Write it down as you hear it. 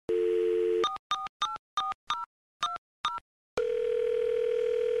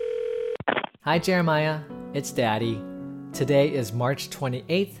Hi Jeremiah, it's Daddy. Today is March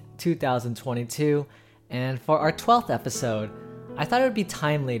 28th, 2022, and for our 12th episode, I thought it would be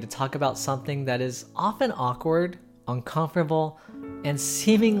timely to talk about something that is often awkward, uncomfortable, and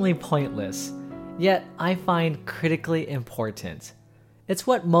seemingly pointless, yet I find critically important. It's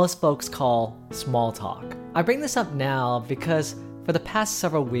what most folks call small talk. I bring this up now because for the past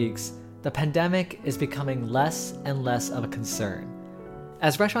several weeks, the pandemic is becoming less and less of a concern.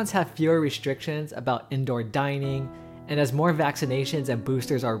 As restaurants have fewer restrictions about indoor dining, and as more vaccinations and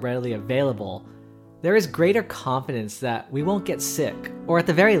boosters are readily available, there is greater confidence that we won't get sick, or at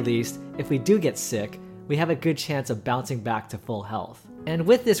the very least, if we do get sick, we have a good chance of bouncing back to full health. And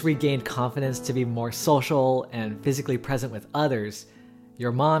with this regained confidence to be more social and physically present with others,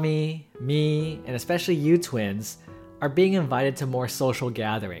 your mommy, me, and especially you twins are being invited to more social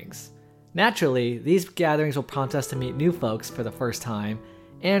gatherings. Naturally, these gatherings will prompt us to meet new folks for the first time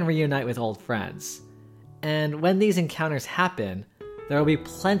and reunite with old friends. And when these encounters happen, there will be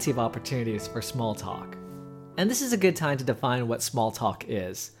plenty of opportunities for small talk. And this is a good time to define what small talk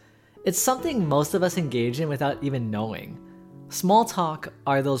is. It's something most of us engage in without even knowing. Small talk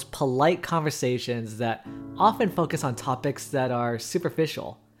are those polite conversations that often focus on topics that are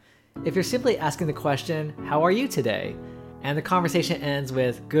superficial. If you're simply asking the question, "How are you today?" and the conversation ends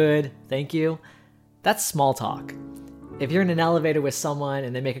with, "Good, thank you," that's small talk. If you're in an elevator with someone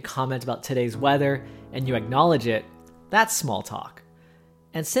and they make a comment about today's weather and you acknowledge it, that's small talk.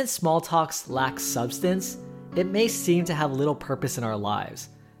 And since small talks lack substance, it may seem to have little purpose in our lives.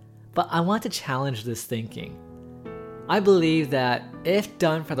 But I want to challenge this thinking. I believe that if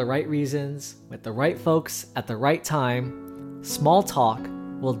done for the right reasons, with the right folks at the right time, small talk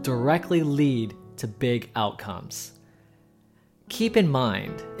will directly lead to big outcomes. Keep in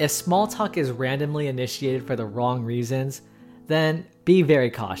mind, if small talk is randomly initiated for the wrong reasons, then be very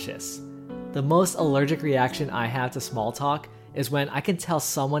cautious. The most allergic reaction I have to small talk is when I can tell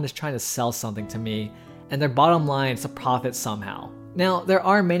someone is trying to sell something to me and their bottom line is to profit somehow. Now, there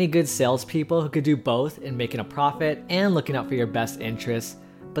are many good salespeople who could do both in making a profit and looking out for your best interests,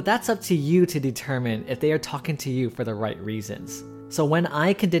 but that's up to you to determine if they are talking to you for the right reasons. So when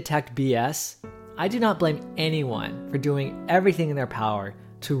I can detect BS, I do not blame anyone for doing everything in their power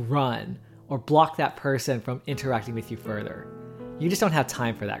to run or block that person from interacting with you further. You just don't have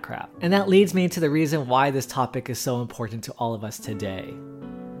time for that crap. And that leads me to the reason why this topic is so important to all of us today.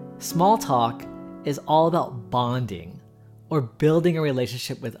 Small talk is all about bonding or building a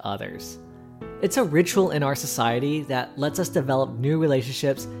relationship with others. It's a ritual in our society that lets us develop new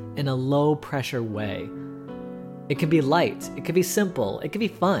relationships in a low-pressure way. It can be light, it can be simple, it can be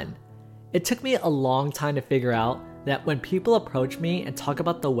fun. It took me a long time to figure out that when people approach me and talk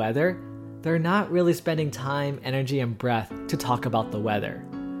about the weather, they're not really spending time, energy, and breath to talk about the weather.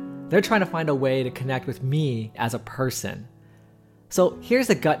 They're trying to find a way to connect with me as a person. So here's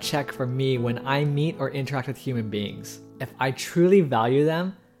a gut check for me when I meet or interact with human beings. If I truly value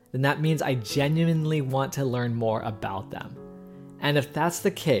them, then that means I genuinely want to learn more about them. And if that's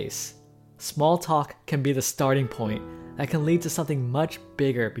the case, small talk can be the starting point that can lead to something much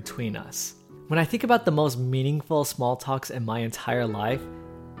bigger between us. When I think about the most meaningful small talks in my entire life,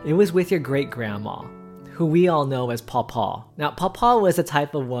 it was with your great-grandma, who we all know as Pawpaw. Now, Pawpaw was the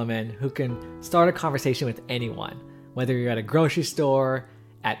type of woman who can start a conversation with anyone, whether you're at a grocery store,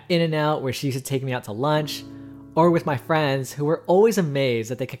 at In-N-Out where she used to take me out to lunch, or with my friends who were always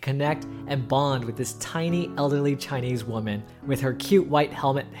amazed that they could connect and bond with this tiny elderly Chinese woman with her cute white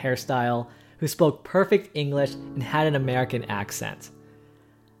helmet hairstyle who spoke perfect English and had an American accent.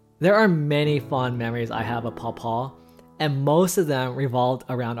 There are many fond memories I have of Pawpaw, and most of them revolved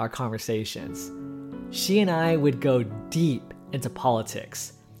around our conversations. She and I would go deep into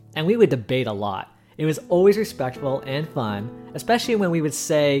politics, and we would debate a lot. It was always respectful and fun, especially when we would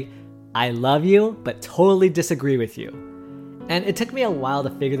say, "I love you, but totally disagree with you." And it took me a while to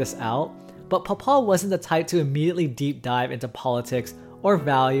figure this out, but Pawpaw wasn't the type to immediately deep dive into politics or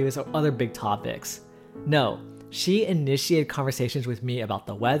values or other big topics. No, she initiated conversations with me about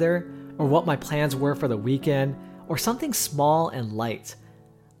the weather, or what my plans were for the weekend, or something small and light.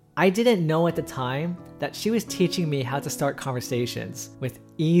 I didn't know at the time that she was teaching me how to start conversations with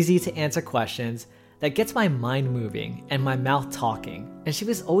easy to answer questions that gets my mind moving and my mouth talking. And she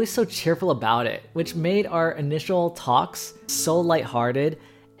was always so cheerful about it, which made our initial talks so lighthearted,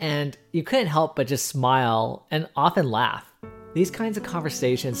 and you couldn't help but just smile and often laugh. These kinds of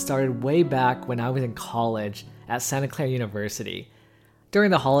conversations started way back when I was in college at Santa Clara University.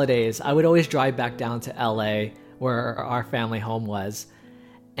 During the holidays, I would always drive back down to LA, where our family home was,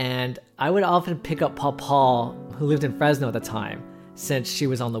 and I would often pick up Pawpaw, who lived in Fresno at the time, since she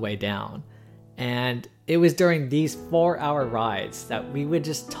was on the way down. And it was during these 4-hour rides that we would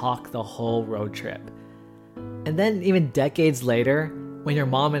just talk the whole road trip. And then even decades later, when your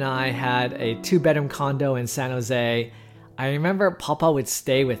mom and I had a 2-bedroom condo in San Jose, I remember Papa would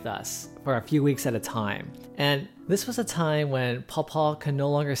stay with us for a few weeks at a time. And this was a time when Papa could no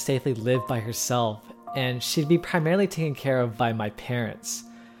longer safely live by herself, and she'd be primarily taken care of by my parents.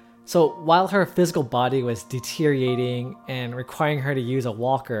 So while her physical body was deteriorating and requiring her to use a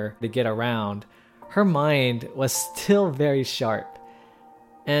walker to get around, her mind was still very sharp.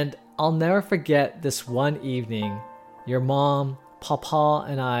 And I'll never forget this one evening. Your mom, Papa,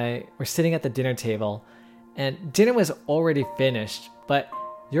 and I were sitting at the dinner table, and dinner was already finished, but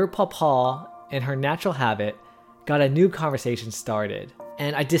your Papa, in her natural habit, got a new conversation started.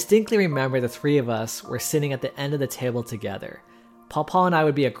 And I distinctly remember the three of us were sitting at the end of the table together. Papa and I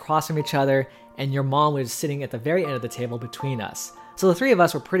would be across from each other, and your mom was sitting at the very end of the table between us. So the three of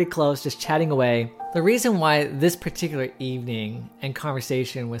us were pretty close, just chatting away. The reason why this particular evening and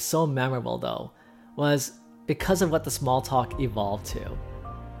conversation was so memorable, though, was because of what the small talk evolved to.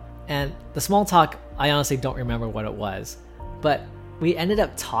 And the small talk, I honestly don't remember what it was, but we ended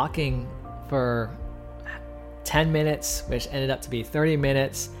up talking for 10 minutes, which ended up to be 30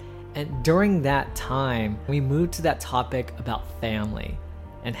 minutes. And during that time, we moved to that topic about family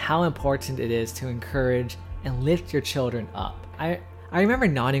and how important it is to encourage and lift your children up. I remember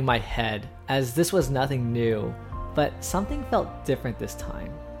nodding my head as this was nothing new, but something felt different this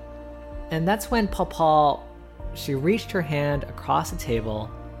time. And that's when Papa, she reached her hand across the table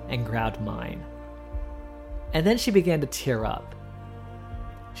and grabbed mine. And then she began to tear up.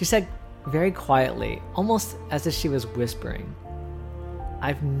 She said very quietly, almost as if she was whispering,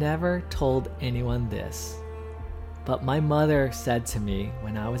 "I've never told anyone this, but my mother said to me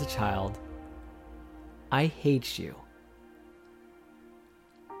when I was a child, 'I hate you.'"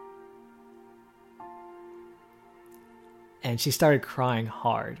 And she started crying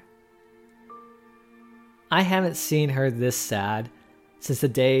hard. I haven't seen her this sad since the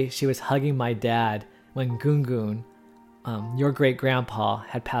day she was hugging my dad when Gungun, your great-grandpa,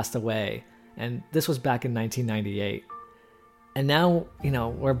 had passed away. And this was back in 1998. And now,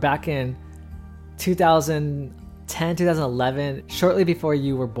 we're back in 2010, 2011, shortly before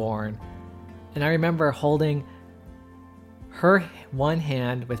you were born. And I remember holding her one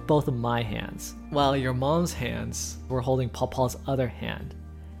hand with both of my hands, while your mom's hands were holding Papa's other hand.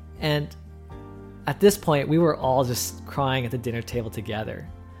 And at this point, we were all just crying at the dinner table together.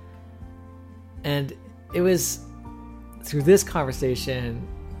 And it was through this conversation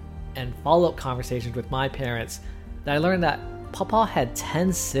and follow-up conversations with my parents that I learned that Papa had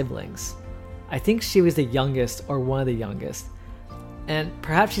 10 siblings. I think she was the youngest or one of the youngest. And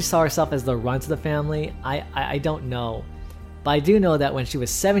perhaps she saw herself as the runt of the family. I don't know. But I do know that when she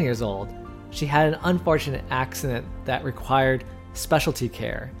was 7 years old, she had an unfortunate accident that required specialty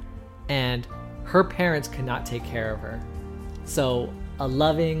care. And her parents could not take care of her. So a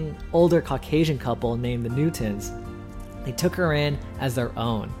loving, older Caucasian couple named the Newtons, they took her in as their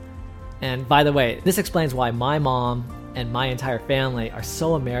own. And by the way, this explains why my mom and my entire family are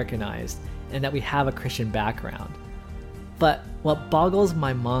so Americanized and that we have a Christian background. But what boggles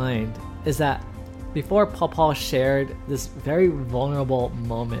my mind is that before Papa shared this very vulnerable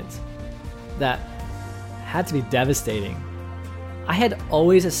moment that had to be devastating, I had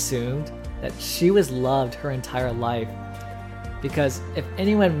always assumed that she was loved her entire life, because if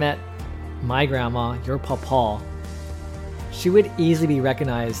anyone met my grandma, your Papa, she would easily be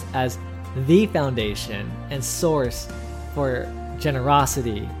recognized as the foundation and source for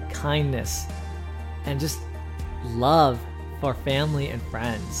generosity, kindness, and just love for family and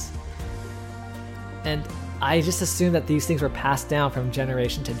friends. And I just assumed that these things were passed down from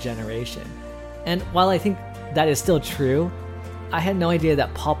generation to generation. And while I think that is still true, I had no idea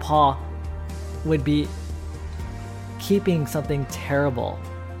that Papa would be keeping something terrible,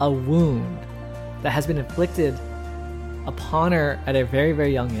 a wound that has been inflicted upon her at a very,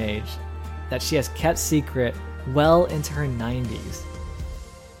 very young age, that she has kept secret well into her 90s.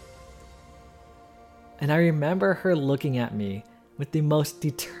 And I remember her looking at me with the most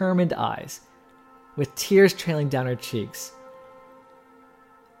determined eyes, with tears trailing down her cheeks.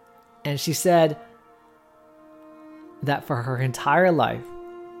 And she said that for her entire life,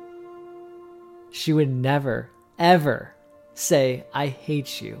 she would never, ever say, "I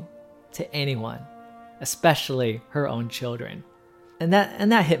hate you," to anyone, especially her own children. And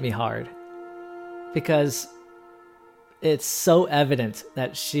that hit me hard, because it's so evident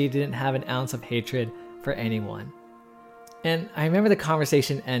that she didn't have an ounce of hatred for anyone. And I remember the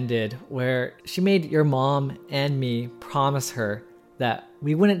conversation ended where she made your mom and me promise her that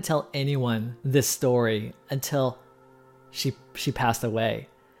we wouldn't tell anyone this story until she passed away.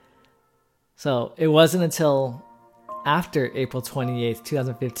 So it wasn't until after April 28th,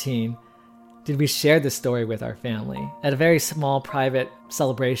 2015, did we share this story with our family at a very small private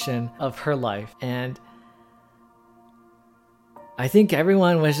celebration of her life. And I think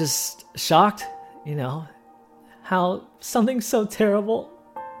everyone was just shocked, how something so terrible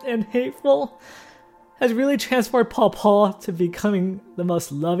and hateful has really transformed Paw to becoming the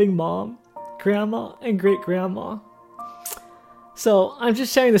most loving mom, grandma, and great-grandma. So I'm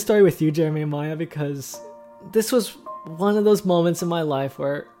just sharing the story with you, Jeremy and Maya, because this was one of those moments in my life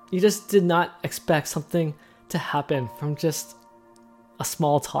where you just did not expect something to happen from just a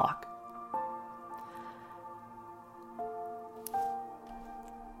small talk.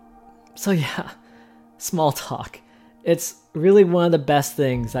 So yeah, small talk. It's really one of the best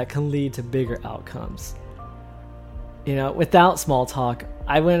things that can lead to bigger outcomes. Without small talk,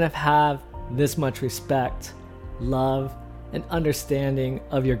 I wouldn't have had this much respect, love, and understanding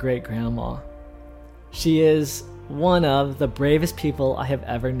of your great-grandma. She is one of the bravest people I have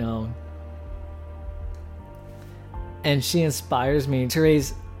ever known. And she inspires me to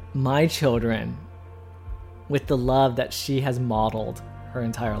raise my children with the love that she has modeled her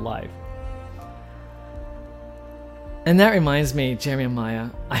entire life. And that reminds me, Jeremy and Maya,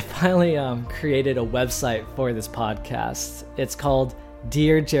 I finally created a website for this podcast. It's called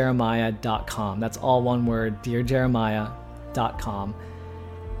DearJeremiah.com. That's all one word, DearJeremiah.com.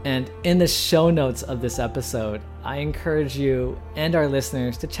 And in the show notes of this episode, I encourage you and our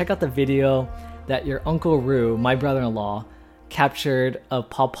listeners to check out the video that your Uncle Roo, my brother-in-law, captured of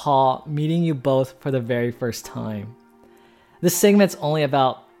Paw meeting you both for the very first time. This segment's only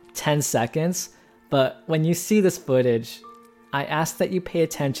about 10 seconds, but when you see this footage, I ask that you pay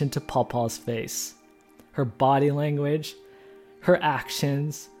attention to Paw's face, her body language, her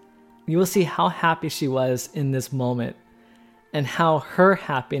actions. You will see how happy she was in this moment and how her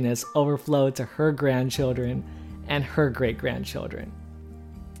happiness overflowed to her grandchildren and her great-grandchildren.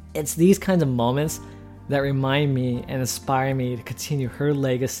 It's these kinds of moments that remind me and inspire me to continue her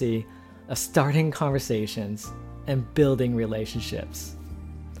legacy of starting conversations and building relationships.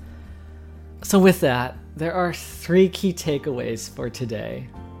 So with that, there are 3 key takeaways for today.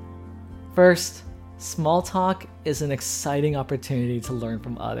 First, small talk is an exciting opportunity to learn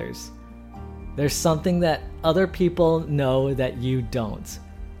from others. There's something that other people know that you don't.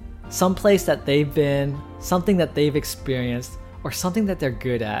 Some place that they've been, something that they've experienced, or something that they're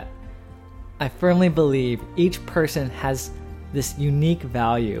good at. I firmly believe each person has this unique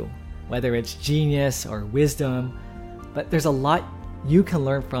value, whether it's genius or wisdom, but there's a lot you can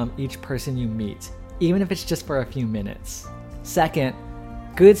learn from each person you meet, even if it's just for a few minutes. Second,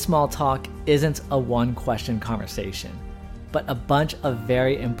 good small talk isn't a one-question conversation, but a bunch of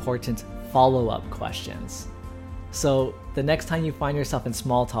very important follow-up questions. So the next time you find yourself in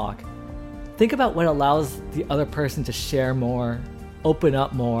small talk, think about what allows the other person to share more, open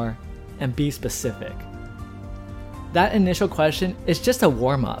up more, and be specific. That initial question is just a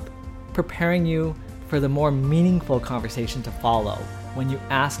warm-up, preparing you for the more meaningful conversation to follow when you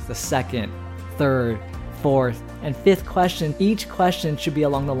ask the second, third, fourth, and fifth question. Each question should be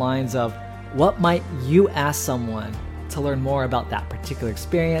along the lines of, what might you ask someone to learn more about that particular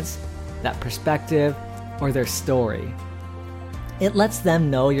experience, that perspective, or their story? It lets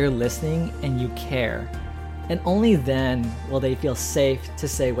them know you're listening and you care, and only then will they feel safe to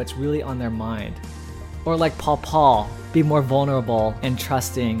say what's really on their mind. Or like Paul, be more vulnerable and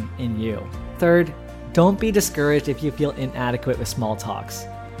trusting in you. Third, don't be discouraged if you feel inadequate with small talks,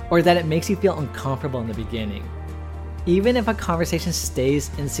 or that it makes you feel uncomfortable in the beginning. Even if a conversation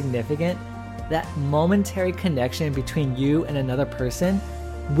stays insignificant, that momentary connection between you and another person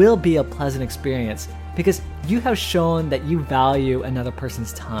will be a pleasant experience because you have shown that you value another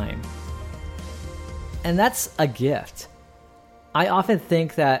person's time. And that's a gift. I often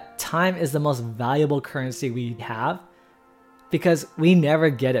think that time is the most valuable currency we have because we never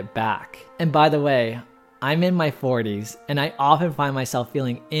get it back. And by the way, I'm in my 40s and I often find myself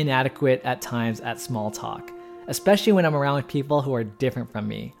feeling inadequate at times at small talk, especially when I'm around with people who are different from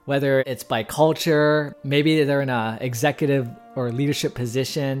me, whether it's by culture, maybe they're in an executive or leadership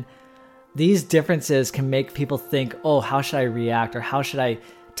position. These differences can make people think, oh, how should I react or how should I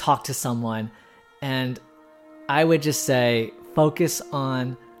talk to someone? And I would just say, focus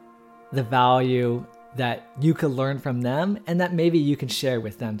on the value that you could learn from them and that maybe you can share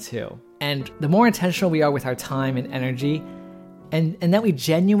with them too. And the more intentional we are with our time and energy, and that we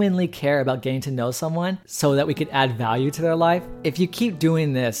genuinely care about getting to know someone so that we could add value to their life, if you keep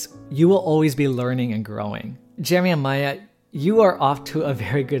doing this, you will always be learning and growing. Jeremy and Maya, you are off to a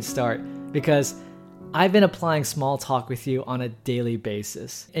very good start because I've been applying small talk with you on a daily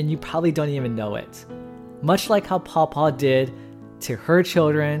basis, and you probably don't even know it. Much like how Pawpaw did to her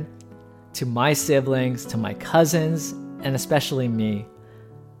children, to my siblings, to my cousins, and especially me.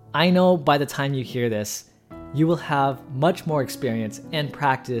 I know by the time you hear this, you will have much more experience and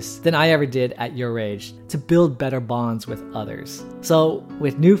practice than I ever did at your age to build better bonds with others. So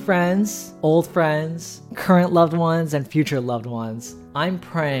with new friends, old friends, current loved ones, and future loved ones, I'm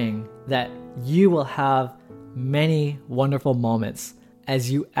praying that you will have many wonderful moments as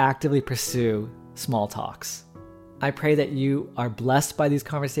you actively pursue small talks. I pray that you are blessed by these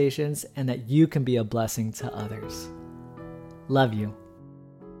conversations and that you can be a blessing to others. Love you.